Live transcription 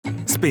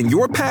Spin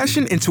your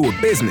passion into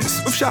a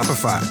business with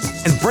Shopify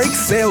and break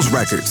sales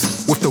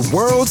records with the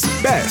world's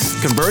best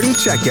converting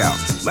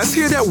checkout. Let's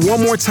hear that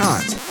one more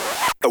time.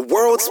 The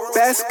world's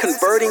best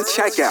converting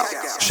checkout.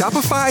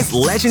 Shopify's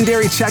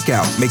legendary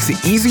checkout makes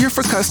it easier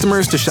for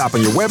customers to shop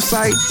on your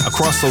website,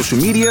 across social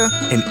media,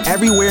 and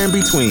everywhere in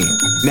between.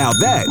 Now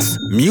that's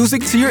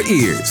music to your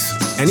ears.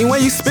 Any way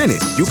you spin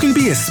it, you can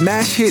be a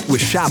smash hit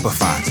with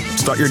Shopify.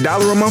 Start your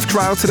 $1 a month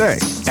trial today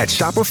at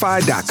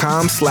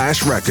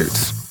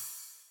shopify.com/records.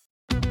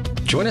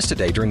 Join us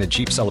today during the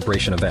Jeep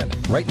Celebration event.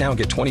 Right now,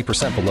 get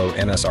 20% below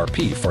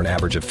MSRP for an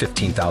average of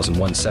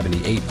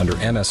 $15,178 under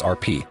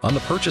MSRP on the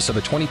purchase of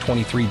a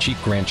 2023 Jeep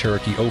Grand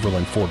Cherokee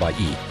Overland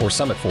 4xE or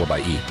Summit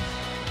 4xE.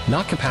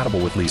 Not compatible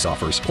with lease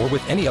offers or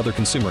with any other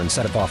consumer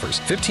incentive offers.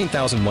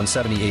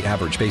 $15,178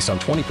 average based on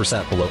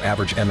 20% below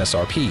average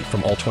MSRP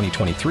from all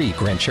 2023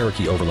 Grand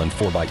Cherokee Overland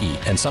 4xE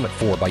and Summit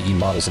 4xE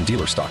models in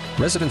dealer stock.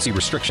 Residency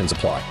restrictions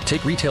apply.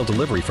 Take retail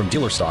delivery from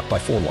dealer stock by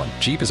 4/1.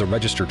 Jeep is a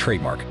registered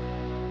trademark.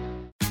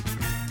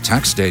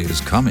 Tax day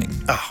is coming.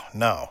 Oh,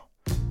 no.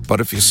 But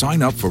if you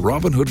sign up for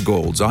Robinhood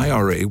Gold's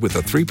IRA with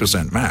a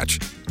 3% match,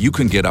 you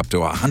can get up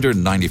to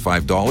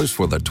 $195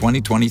 for the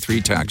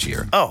 2023 tax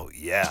year. Oh,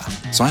 yeah.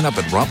 Sign up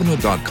at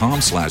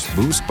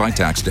Robinhood.com/boost by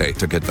tax day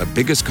to get the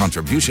biggest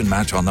contribution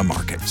match on the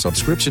market.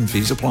 Subscription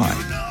fees apply.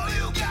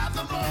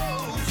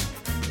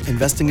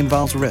 Investing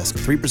involves risk.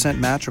 3%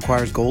 match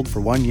requires gold for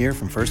 1 year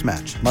from first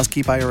match. Must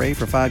keep IRA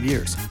for 5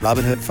 years.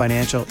 Robinhood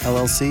Financial,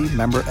 LLC,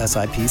 member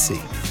SIPC.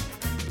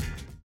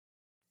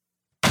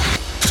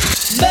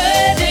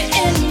 Murder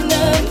in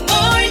the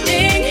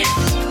morning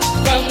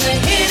from the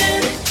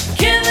Hidden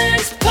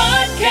Killers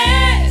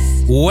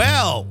podcast.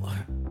 Well,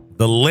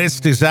 the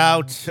list is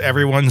out.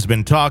 Everyone's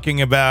been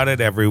talking about it.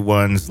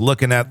 Everyone's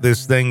looking at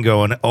this thing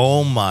going,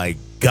 oh my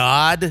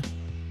God.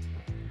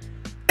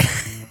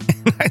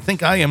 I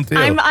think I am too.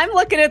 I'm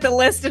looking at the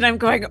list and I'm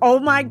going, oh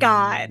my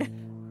God.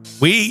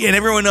 And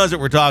everyone knows what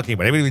we're talking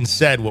about. I haven't even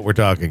said what we're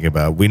talking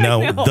about. We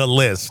know the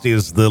list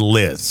is the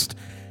list.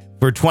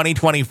 For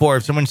 2024,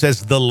 if someone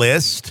says the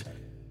list,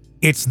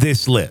 it's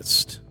this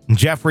list.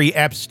 Jeffrey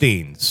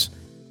Epstein's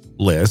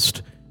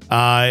list.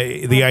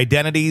 The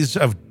identities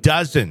of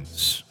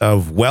dozens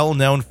of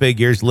well-known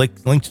figures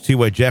linked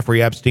to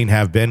Jeffrey Epstein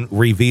have been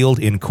revealed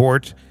in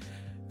court.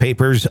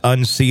 Papers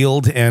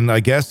unsealed, and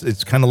I guess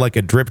it's kind of like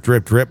a drip,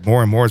 drip, drip.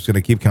 More and more is going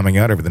to keep coming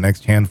out over the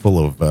next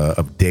handful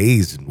of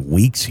days and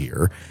weeks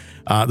here.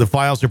 The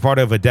files are part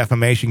of a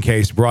defamation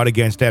case brought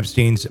against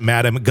Epstein's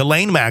Madam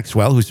Ghislaine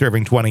Maxwell, who's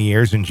serving 20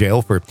 years in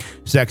jail for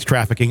sex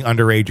trafficking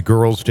underage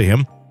girls to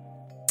him.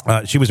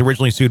 She was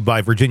originally sued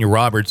by Virginia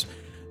Roberts,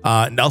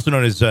 also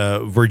known as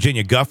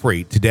Virginia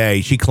Guffrey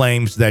today. She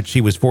claims that she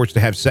was forced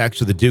to have sex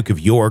with the Duke of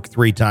York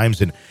 3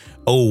 times in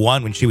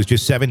 2001 when she was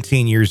just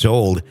 17 years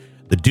old.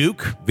 The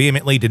Duke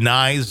vehemently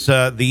denies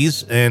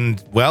these,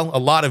 and, well, a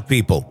lot of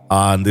people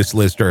on this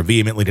list are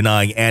vehemently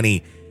denying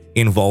any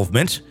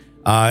involvement.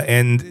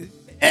 And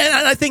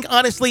I think,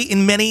 honestly,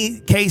 in many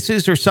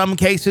cases or some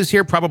cases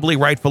here, probably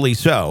rightfully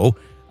so,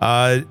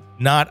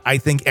 not, I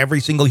think,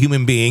 every single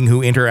human being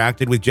who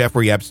interacted with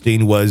Jeffrey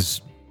Epstein was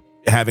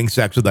having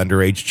sex with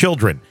underage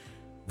children.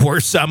 Were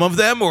some of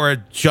them or a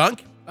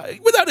chunk?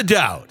 Without a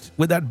doubt.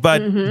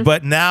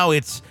 But now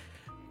it's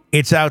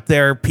out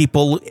there.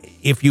 People,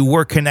 if you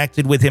were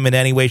connected with him in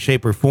any way,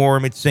 shape, or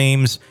form, it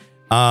seems,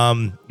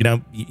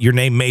 your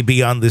name may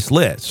be on this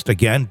list.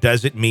 Again,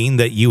 does it mean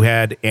that you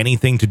had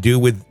anything to do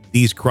with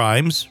these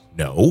crimes?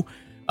 No.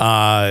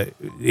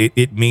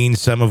 It means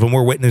some of them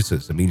were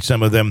witnesses. I mean,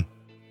 some of them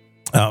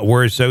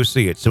were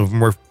associates. Some of them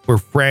were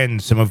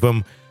friends. Some of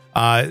them,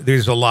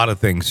 there's a lot of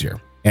things here.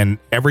 And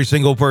every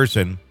single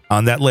person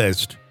on that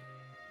list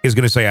is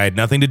going to say, I had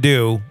nothing to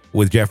do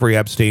with Jeffrey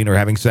Epstein or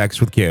having sex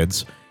with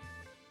kids.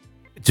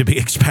 To be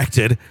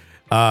expected.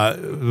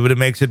 But it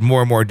makes it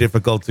more and more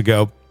difficult to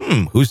go,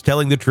 who's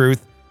telling the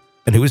truth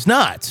and who is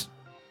not?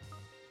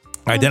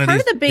 Well, part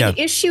of the big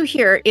issue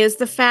here is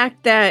the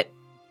fact that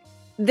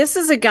this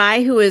is a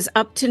guy who is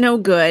up to no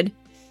good.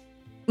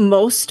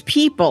 Most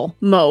people,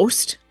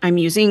 I'm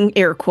using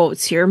air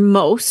quotes here,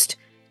 most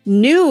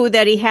knew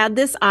that he had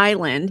this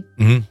island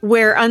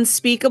where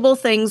unspeakable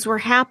things were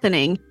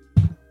happening.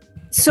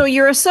 So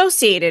you're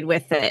associated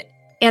with it.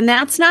 And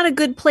that's not a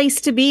good place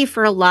to be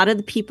for a lot of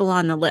the people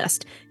on the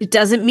list. It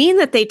doesn't mean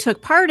that they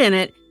took part in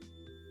it,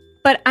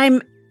 but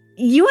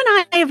you and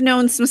I have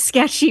known some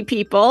sketchy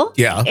people.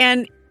 Yeah.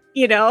 And,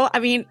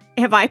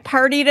 have I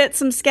partied at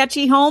some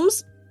sketchy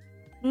homes?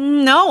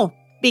 No,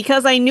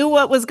 because I knew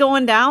what was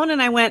going down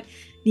and I went,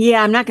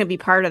 yeah, I'm not going to be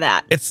part of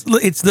that.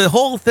 It's the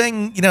whole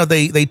thing,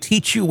 they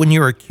teach you when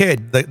you're a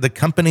kid, the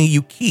company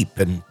you keep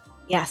and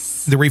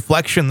yes, the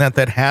reflection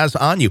that has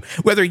on you,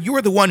 whether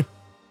you're the one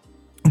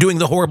doing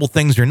the horrible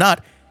things or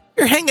not.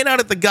 You're hanging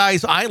out at the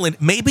guy's island.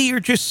 Maybe you're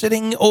just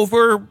sitting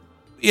over,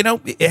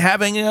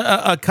 having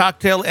a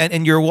cocktail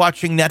and you're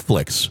watching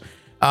Netflix.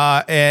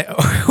 And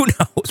who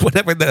knows?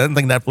 Whatever. I don't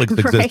think Netflix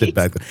existed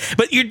back then.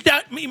 But you're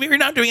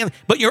not doing it.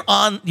 But you're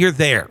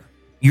there.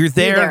 You're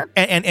there.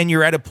 And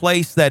you're at a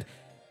place that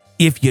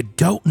if you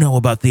don't know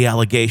about the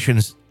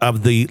allegations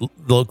of the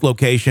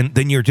location,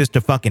 then you're just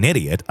a fucking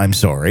idiot. I'm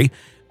sorry.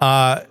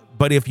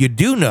 But if you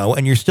do know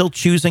and you're still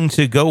choosing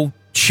to go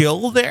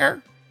chill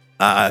there,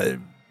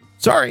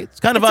 sorry, it's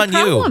kind of on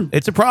you.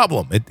 It's a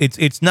problem.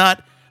 It's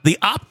not. The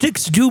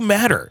optics do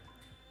matter.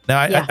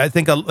 Now, I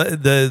think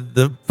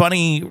the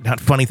not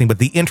funny thing, but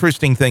the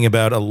interesting thing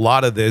about a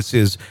lot of this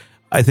is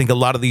I think a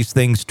lot of these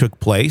things took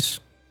place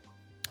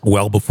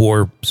well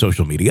before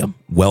social media,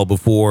 well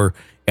before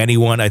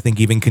anyone, I think,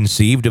 even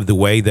conceived of the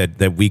way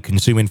that we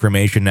consume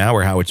information now,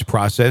 or how it's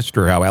processed,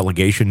 or how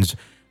allegations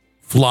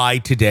fly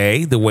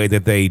today, the way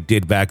that they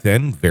did back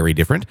then. Very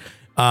different.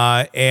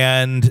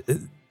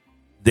 And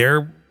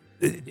they're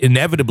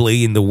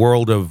inevitably, in the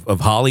world of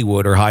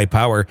Hollywood or high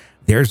power,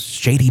 there's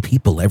shady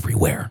people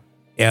everywhere.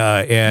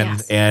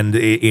 And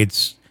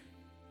it's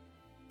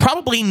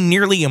probably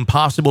nearly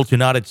impossible to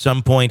not at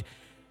some point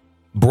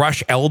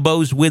brush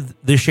elbows with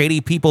the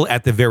shady people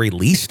at the very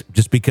least,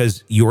 just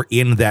because you're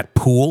in that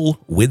pool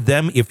with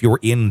them if you're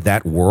in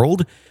that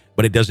world.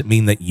 But it doesn't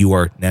mean that you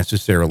are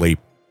necessarily,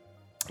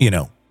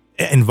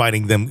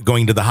 inviting them,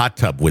 going to the hot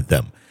tub with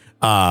them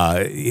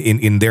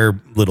in their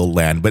little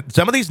land. But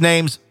some of these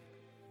names,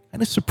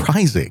 kind of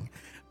surprising.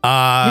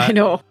 I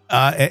know.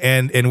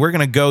 And we're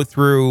going to go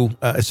through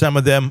some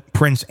of them.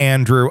 Prince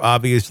Andrew,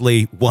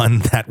 obviously, one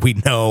that we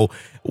know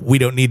we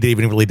don't need to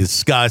even really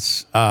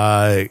discuss.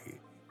 Looks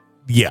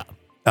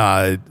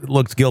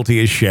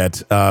guilty as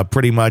shit.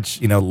 Pretty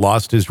much,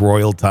 lost his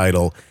royal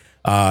title.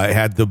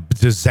 Had the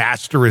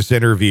disastrous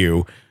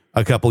interview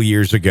a couple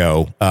years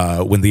ago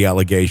when the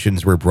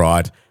allegations were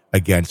brought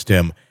against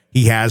him.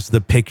 He has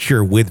the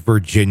picture with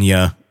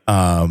Virginia,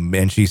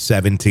 and she's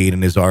 17,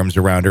 and his arms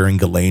around her, and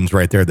Ghislaine's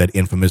right there, that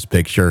infamous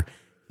picture.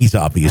 He's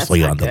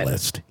obviously on the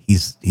list.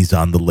 He's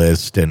on the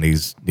list, and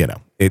he's,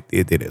 it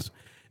is.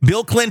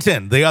 Bill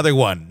Clinton, the other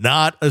one,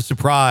 not a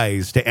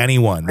surprise to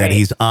anyone that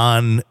he's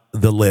on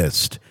the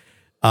list.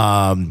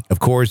 Of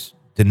course,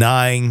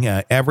 denying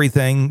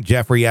everything.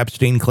 Jeffrey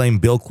Epstein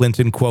claimed Bill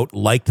Clinton, quote,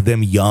 liked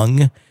them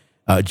young.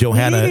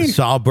 Johanna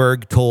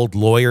Sahlberg told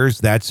lawyers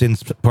that's in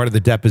part of the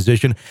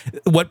deposition.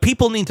 What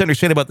people need to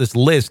understand about this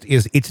list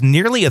is it's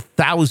nearly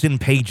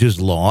 1,000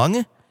 pages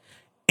long,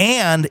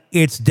 and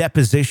it's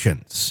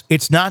depositions.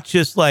 It's not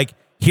just like,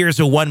 here's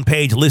a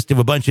one-page list of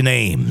a bunch of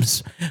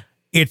names.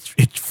 It's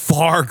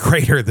far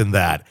greater than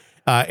that.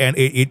 And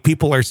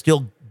people are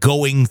still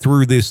going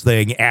through this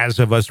thing as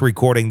of us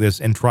recording this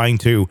and trying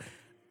to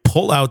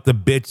pull out the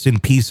bits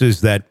and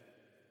pieces that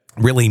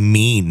really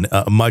mean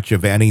much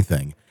of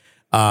anything.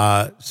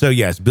 So,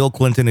 yes, Bill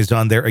Clinton is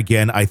on there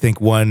again. I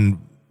think one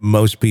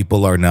most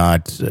people are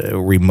not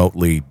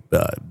remotely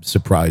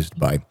surprised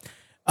by.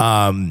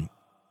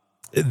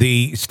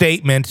 The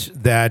statement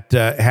that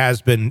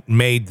has been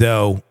made,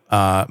 though,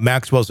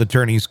 Maxwell's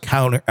attorneys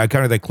counter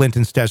that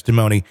Clinton's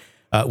testimony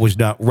was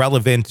not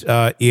relevant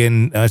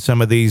in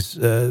some of these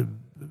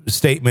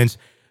statements.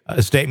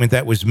 A statement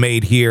that was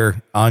made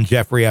here on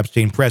Jeffrey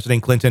Epstein.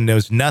 President Clinton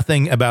knows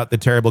nothing about the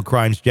terrible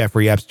crimes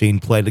Jeffrey Epstein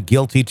pled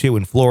guilty to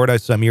in Florida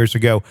some years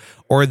ago,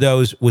 or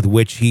those with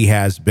which he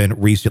has been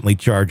recently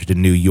charged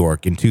in New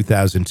York. In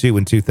 2002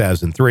 and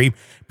 2003,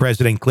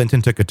 President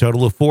Clinton took a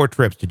total of 4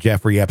 trips to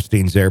Jeffrey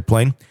Epstein's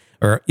airplane.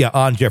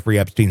 On Jeffrey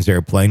Epstein's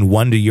airplane,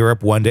 1 to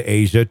Europe, 1 to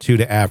Asia, 2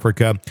 to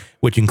Africa,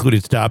 which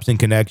included stops in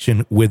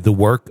connection with the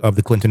work of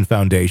the Clinton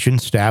Foundation.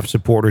 Staff,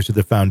 supporters of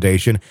the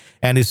foundation,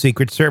 and his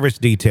Secret Service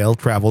detail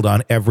traveled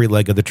on every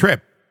leg of the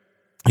trip.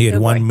 He had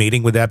one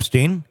meeting with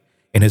Epstein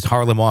in his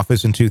Harlem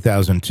office in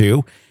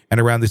 2002, and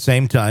around the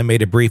same time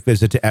made a brief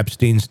visit to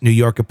Epstein's New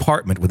York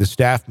apartment with a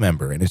staff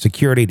member and a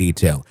security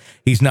detail.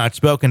 He's not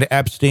spoken to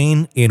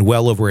Epstein in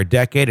well over a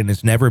decade and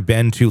has never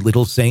been to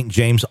Little St.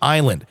 James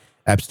Island,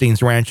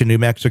 Epstein's ranch in New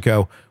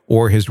Mexico,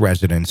 or his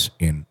residence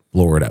in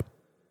Florida.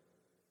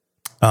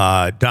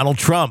 Donald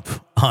Trump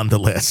on the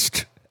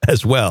list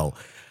as well.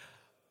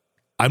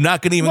 I'm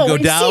not going to even go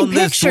down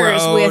this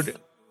road.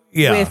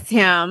 With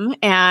him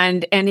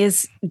and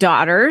his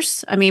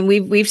daughters. I mean,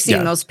 we've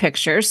seen those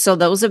pictures, so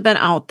those have been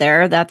out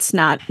there. That's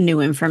not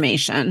new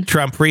information.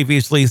 Trump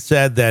previously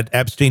said that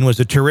Epstein was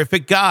a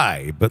terrific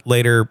guy, but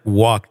later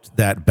walked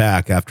that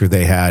back after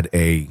they had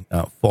a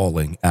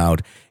falling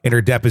out. In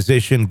her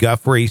deposition,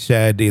 Guthrie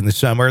said in the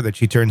summer that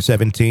she turned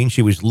 17.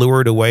 She was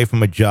lured away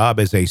from a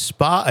job as a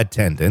spa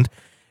attendant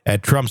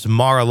at Trump's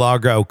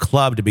Mar-a-Lago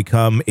club to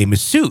become a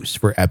masseuse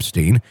for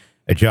Epstein,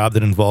 a job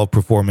that involved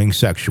performing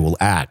sexual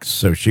acts.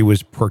 So she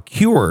was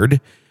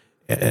procured,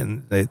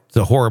 and it's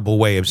a horrible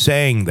way of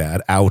saying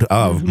that, out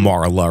of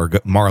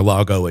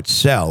Mar-a-Lago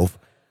itself.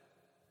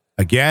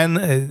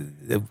 Again,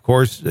 of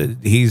course,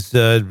 he's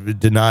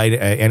denied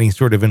any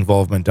sort of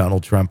involvement,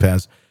 Donald Trump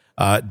has.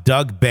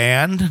 Doug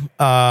Band,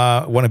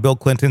 one of Bill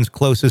Clinton's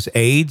closest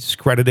aides,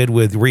 credited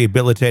with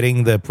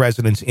rehabilitating the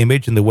president's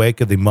image in the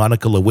wake of the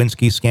Monica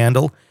Lewinsky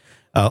scandal.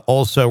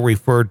 Also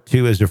referred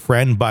to as a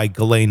friend by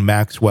Ghislaine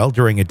Maxwell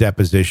during a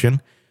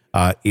deposition,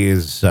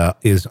 is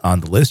on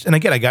the list. And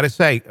again, I got to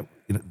say,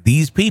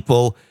 these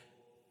people,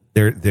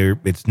 they're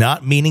it's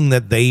not meaning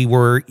that they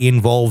were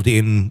involved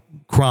in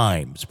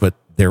crimes, but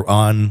they're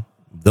on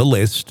the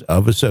list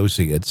of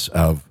associates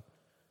of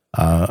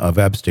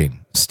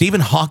Epstein.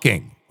 Stephen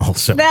Hawking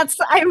also.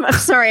 I'm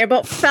sorry, I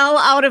about fell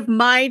out of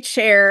my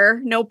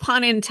chair, no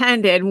pun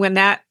intended, when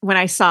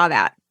I saw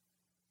that.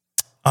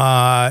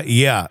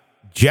 Yeah.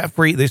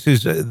 Jeffrey, this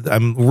is,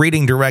 I'm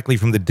reading directly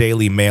from the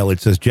Daily Mail. It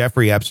says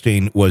Jeffrey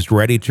Epstein was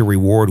ready to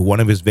reward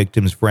one of his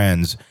victim's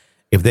friends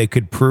if they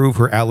could prove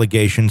her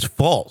allegations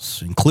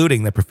false,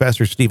 including that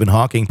Professor Stephen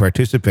Hawking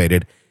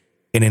participated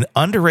in an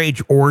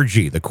underage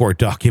orgy, the court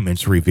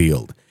documents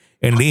revealed.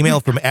 An email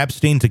from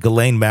Epstein to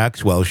Ghislaine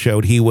Maxwell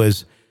showed he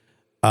was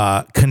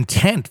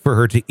content for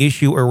her to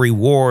issue a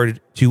reward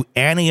to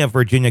any of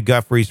Virginia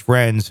Giuffre's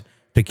friends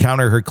to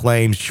counter her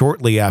claims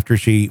shortly after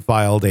she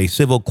filed a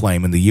civil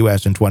claim in the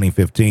U.S. in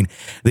 2015.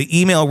 The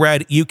email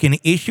read, "You can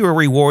issue a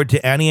reward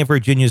to any of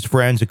Virginia's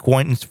friends,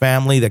 acquaintance,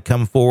 family that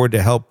come forward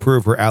to help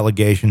prove her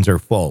allegations are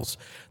false.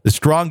 The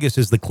strongest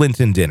is the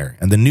Clinton dinner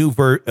and the new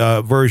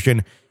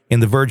version in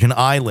the Virgin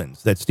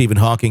Islands that Stephen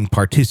Hawking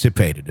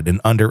participated in an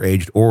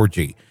underage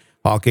orgy."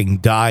 Hawking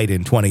died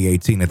in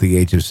 2018 at the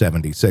age of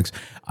 76.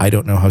 I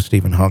don't know how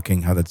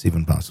that's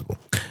even possible.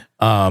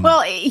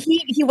 Well,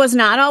 he was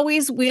not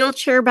always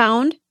wheelchair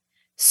bound.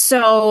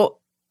 So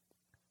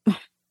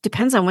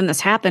depends on when this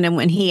happened and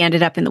when he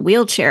ended up in the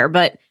wheelchair.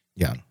 But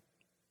yeah,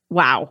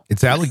 wow.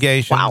 It's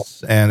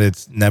allegations and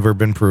it's never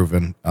been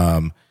proven.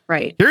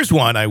 Right. Here's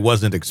one I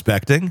wasn't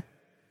expecting.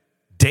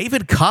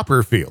 David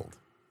Copperfield.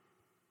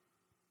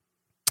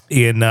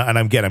 And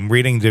I'm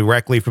reading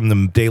directly from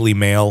the Daily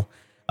Mail.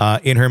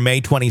 In her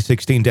May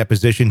 2016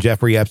 deposition,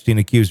 Jeffrey Epstein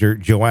accuser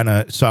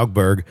Joanna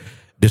Sogberg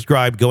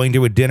described going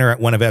to a dinner at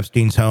one of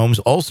Epstein's homes,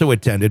 also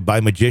attended by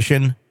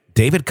magician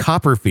David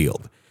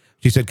Copperfield.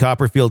 She said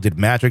Copperfield did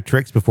magic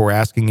tricks before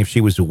asking if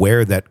she was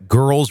aware that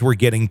girls were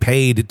getting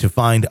paid to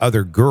find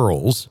other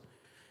girls.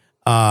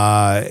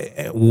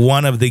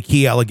 One of the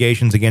key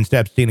allegations against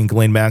Epstein and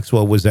Ghislaine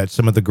Maxwell was that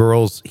some of the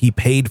girls he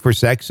paid for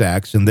sex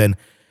acts and then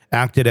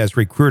acted as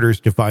recruiters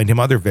to find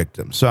him other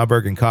victims.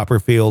 Sogberg and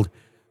Copperfield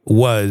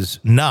was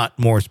not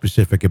more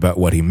specific about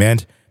what he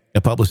meant.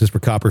 A publicist for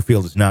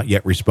Copperfield has not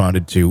yet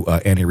responded to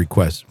any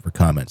requests for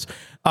comments.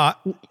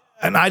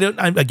 And I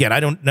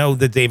don't know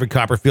that David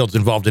Copperfield's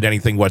involved in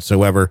anything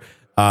whatsoever.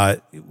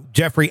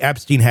 Jeffrey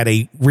Epstein had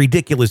a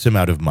ridiculous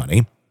amount of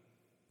money.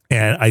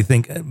 And I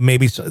think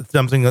maybe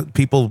something that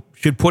people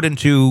should put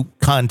into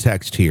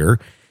context here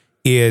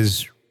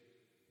is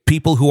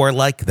people who are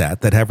like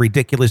that have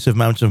ridiculous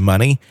amounts of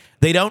money.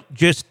 They don't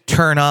just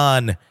turn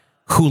on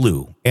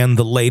Hulu and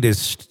the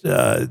latest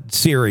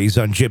series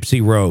on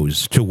Gypsy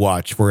Rose to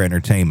watch for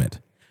entertainment.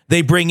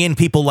 They bring in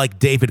people like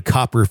David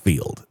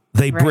Copperfield.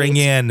 They bring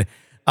in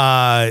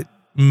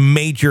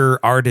major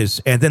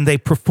artists, and then they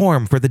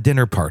perform for the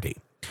dinner party.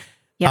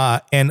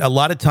 Yep. And a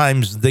lot of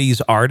times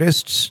these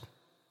artists,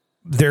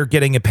 they're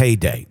getting a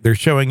payday. They're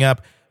showing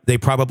up. They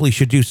probably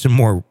should do some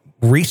more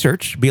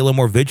research, be a little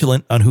more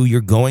vigilant on who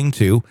you're going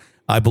to.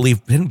 I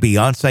believe, didn't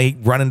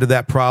Beyonce run into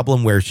that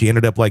problem where she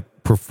ended up like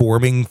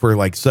performing for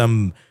like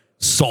some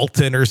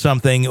sultan or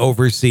something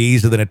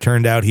overseas, and then it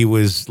turned out he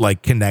was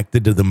like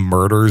connected to the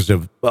murders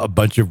of a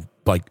bunch of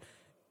like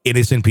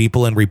innocent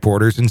people and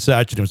reporters and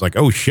such, and it was like,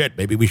 oh shit,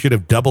 maybe we should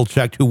have double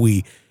checked who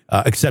we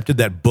accepted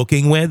that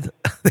booking with.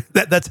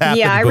 That's happened.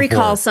 Yeah, I before.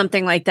 recall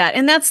something like that.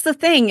 And that's the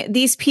thing.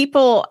 These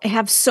people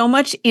have so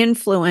much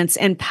influence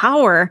and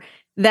power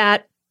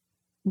that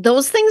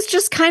those things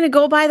just kind of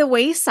go by the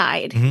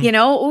wayside. Mm-hmm. You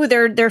know,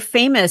 they're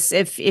famous.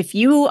 If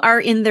you are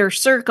in their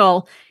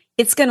circle,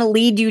 it's going to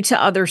lead you to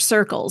other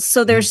circles.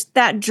 So there's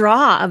that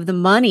draw of the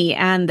money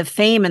and the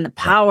fame and the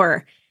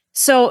power.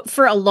 So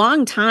for a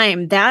long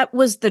time, that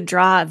was the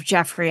draw of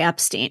Jeffrey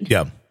Epstein.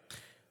 Yeah.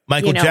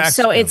 Michael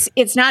Jackson. So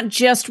it's not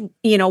just,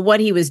 what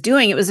he was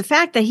doing. It was the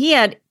fact that he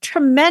had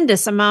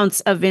tremendous amounts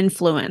of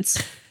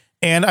influence.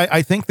 And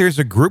I think there's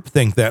a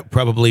groupthink that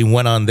probably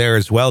went on there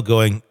as well,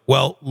 going,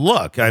 well,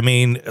 look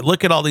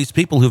at all these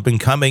people who've been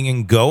coming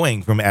and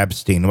going from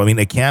Epstein. I mean,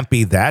 it can't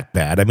be that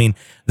bad. I mean,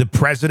 the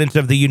president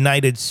of the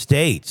United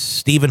States,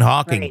 Stephen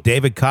Hawking, right.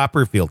 David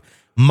Copperfield,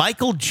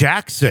 Michael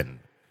Jackson,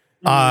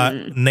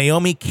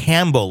 Naomi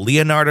Campbell,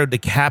 Leonardo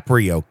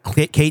DiCaprio,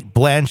 Kate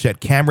Blanchett,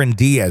 Cameron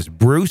Diaz,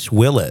 Bruce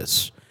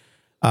Willis.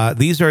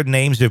 These are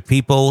names of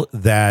people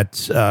that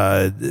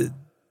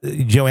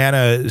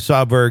Joanna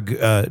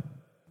Sogberg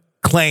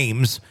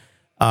claims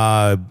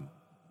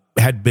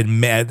had been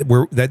met,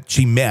 that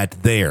she met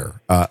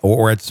there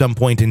or at some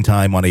point in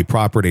time on a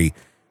property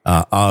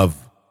of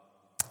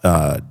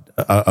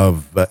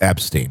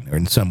Epstein, or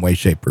in some way,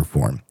 shape, or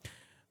form.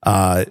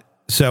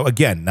 So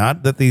again,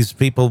 not that these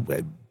people,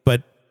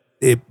 but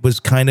it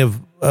was kind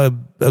of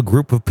a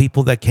group of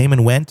people that came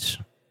and went.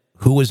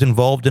 Who was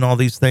involved in all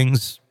these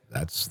things?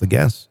 That's the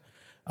guess.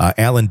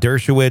 Alan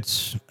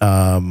Dershowitz,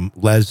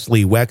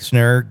 Leslie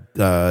Wexner,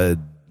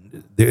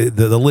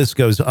 the list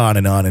goes on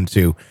and on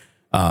into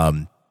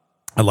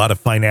a lot of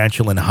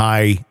financial and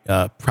high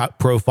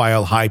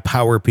profile, high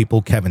power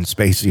people. Kevin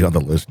Spacey on the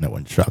list. No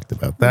one's shocked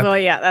about that. Well,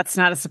 yeah, that's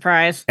not a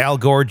surprise. Al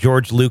Gore,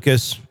 George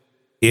Lucas.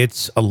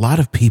 It's a lot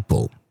of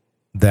people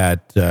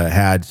that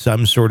had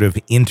some sort of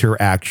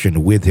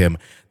interaction with him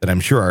that I'm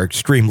sure are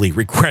extremely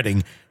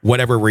regretting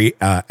whatever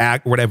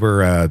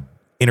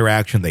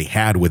interaction they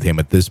had with him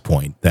at this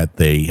point, that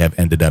they have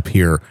ended up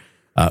here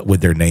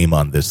with their name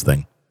on this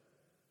thing.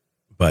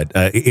 But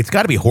it's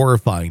got to be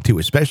horrifying too,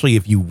 especially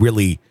if you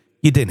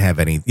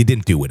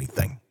didn't do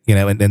anything,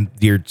 and then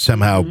you're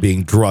somehow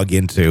being drug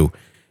into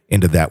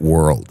that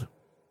world.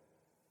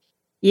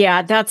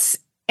 Yeah, that's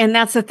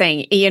the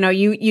thing.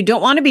 You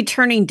don't want to be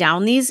turning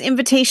down these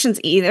invitations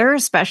either,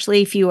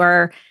 especially if you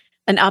are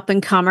an up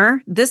and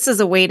comer. This is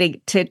a way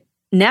to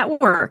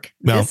network.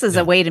 This is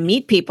a way to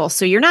meet people.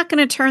 So you're not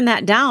going to turn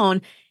that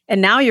down.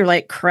 And now you're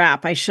like,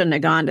 crap, I shouldn't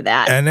have gone to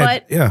that. And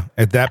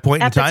at that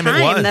point in time,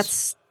 it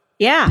was.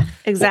 Yeah,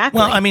 exactly.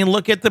 Well, I mean,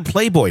 look at the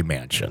Playboy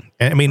Mansion.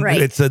 I mean,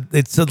 it's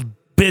a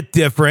bit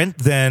different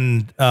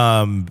than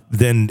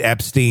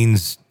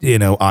Epstein's,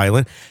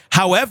 island.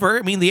 However,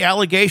 I mean, the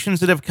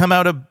allegations that have come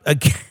out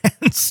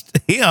against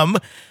him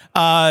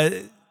are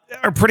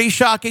pretty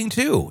shocking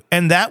too.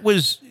 And that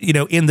was,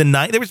 in the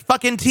night, there was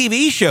fucking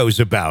TV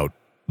shows about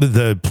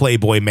the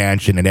Playboy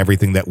Mansion and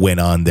everything that went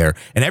on there,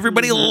 and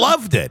everybody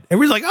loved it.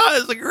 Everybody's like, "Oh,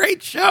 it's a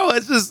great show.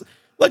 It's just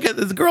look at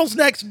the girls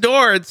next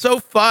door. It's so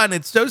fun.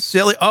 It's so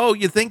silly. Oh,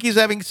 you think he's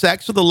having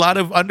sex with a lot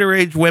of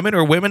underage women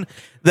or women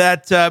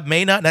that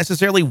may not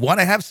necessarily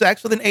want to have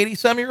sex with an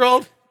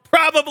 80-some-year-old?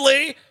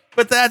 Probably,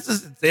 but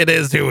it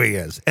is who he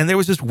is." And there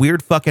was this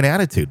weird fucking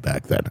attitude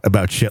back then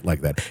about shit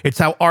like that. It's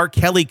how R.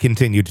 Kelly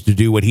continued to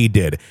do what he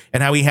did,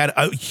 and how he had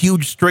a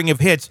huge string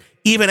of hits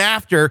even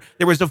after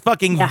there was a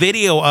fucking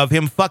video of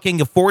him fucking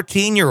a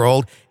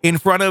 14-year-old in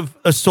front of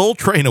a Soul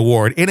Train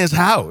award in his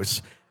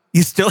house.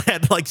 You still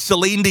had like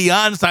Celine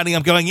Dion signing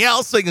up going, "Yeah,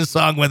 I'll sing a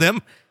song with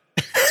him."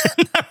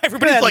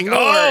 Everybody's like,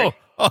 oh,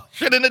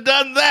 shouldn't have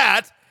done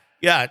that.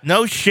 Yeah,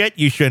 no shit,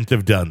 you shouldn't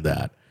have done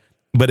that.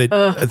 But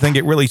I think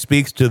it really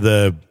speaks to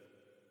the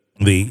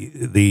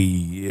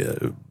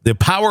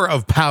power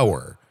of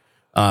power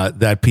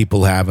that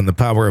people have, and the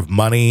power of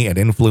money and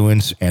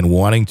influence and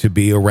wanting to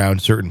be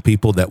around certain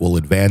people that will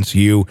advance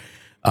you.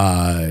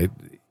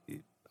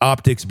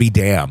 Optics be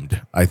damned,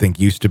 I think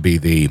used to be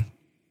the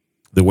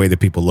way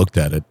that people looked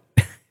at it.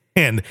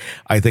 And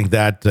I think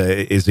that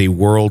is a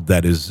world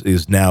that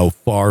is now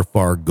far,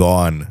 far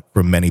gone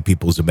from many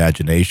people's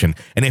imagination.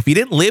 And if you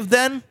didn't live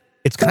then,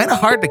 it's kind of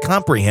hard to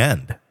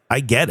comprehend. I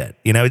get it.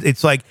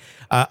 It's like,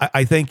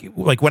 I think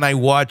like when I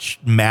watch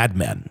Mad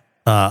Men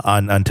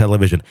on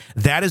television,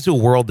 that is a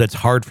world that's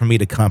hard for me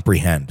to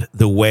comprehend.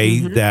 The way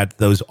that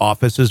those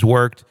offices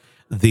worked,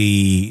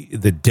 the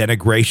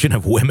denigration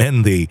of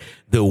women, the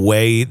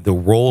way the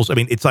roles. I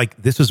mean, it's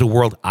like this is a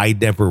world I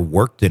never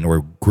worked in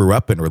or grew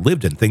up in or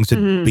lived in. Things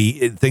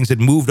had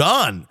moved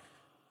on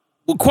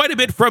quite a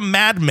bit from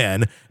Mad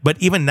Men, but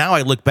even now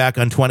I look back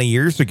on 20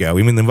 years ago,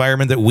 even the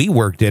environment that we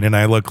worked in, and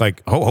I look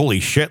like, oh, holy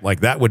shit,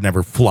 like that would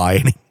never fly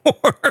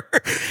anymore.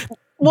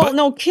 Well,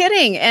 no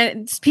kidding.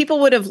 And people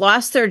would have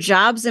lost their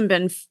jobs and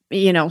been,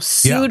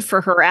 sued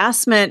for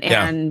harassment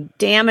and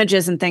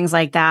damages and things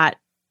like that.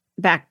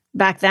 Back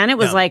then, it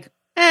was like,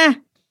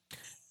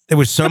 There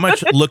was so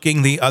much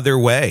looking the other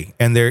way.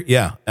 And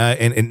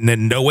and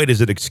in no way does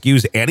it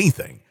excuse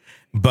anything.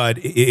 But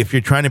if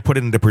you're trying to put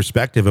it into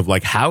perspective of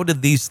like, how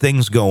did these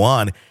things go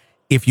on?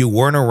 If you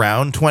weren't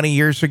around 20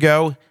 years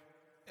ago,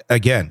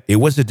 again, it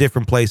was a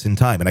different place in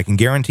time. And I can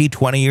guarantee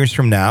 20 years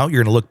from now,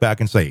 you're going to look back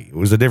and say, it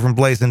was a different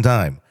place in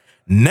time.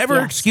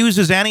 Never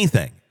excuses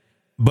anything,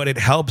 but it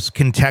helps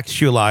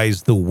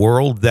contextualize the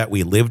world that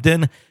we lived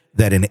in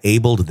that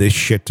enabled this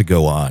shit to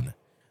go on.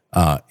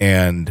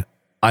 And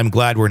I'm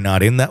glad we're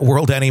not in that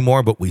world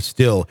anymore, but we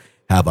still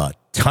have a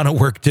ton of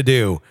work to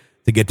do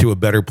to get to a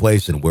better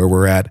place than where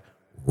we're at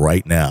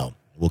right now.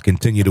 We'll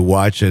continue to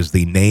watch as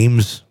the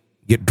names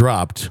get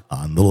dropped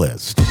on the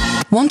list.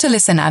 Want to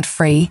listen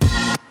ad-free?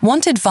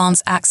 Want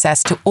advanced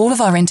access to all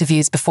of our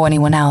interviews before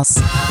anyone else?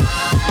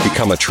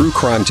 Become a True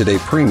Crime Today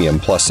Premium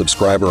Plus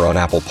subscriber on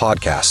Apple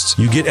Podcasts.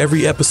 You get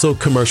every episode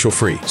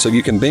commercial-free, so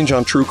you can binge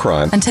on true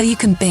crime until you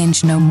can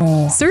binge no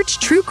more. Search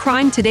True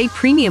Crime Today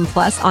Premium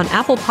Plus on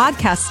Apple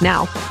Podcasts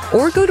now,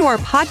 or go to our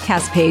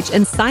podcast page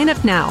and sign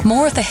up now.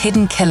 More of the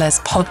Hidden Killers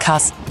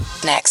podcast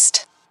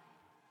next.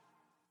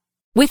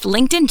 With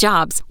LinkedIn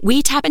Jobs,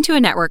 we tap into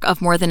a network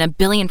of more than 1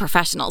 billion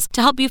professionals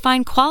to help you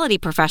find quality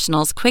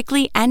professionals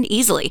quickly and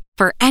easily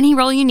for any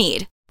role you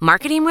need.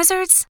 Marketing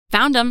wizards?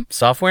 Found them.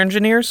 Software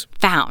engineers?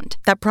 Found.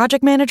 That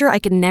project manager I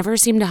could never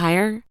seem to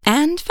hire?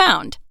 And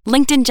found.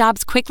 LinkedIn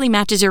Jobs quickly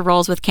matches your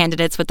roles with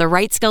candidates with the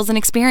right skills and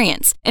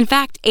experience. In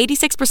fact,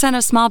 86%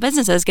 of small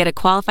businesses get a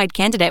qualified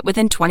candidate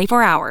within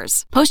 24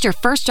 hours. Post your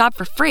first job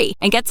for free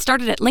and get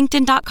started at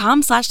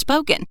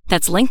linkedin.com/spoken.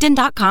 That's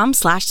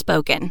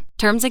linkedin.com/spoken.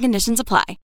 Terms and conditions apply.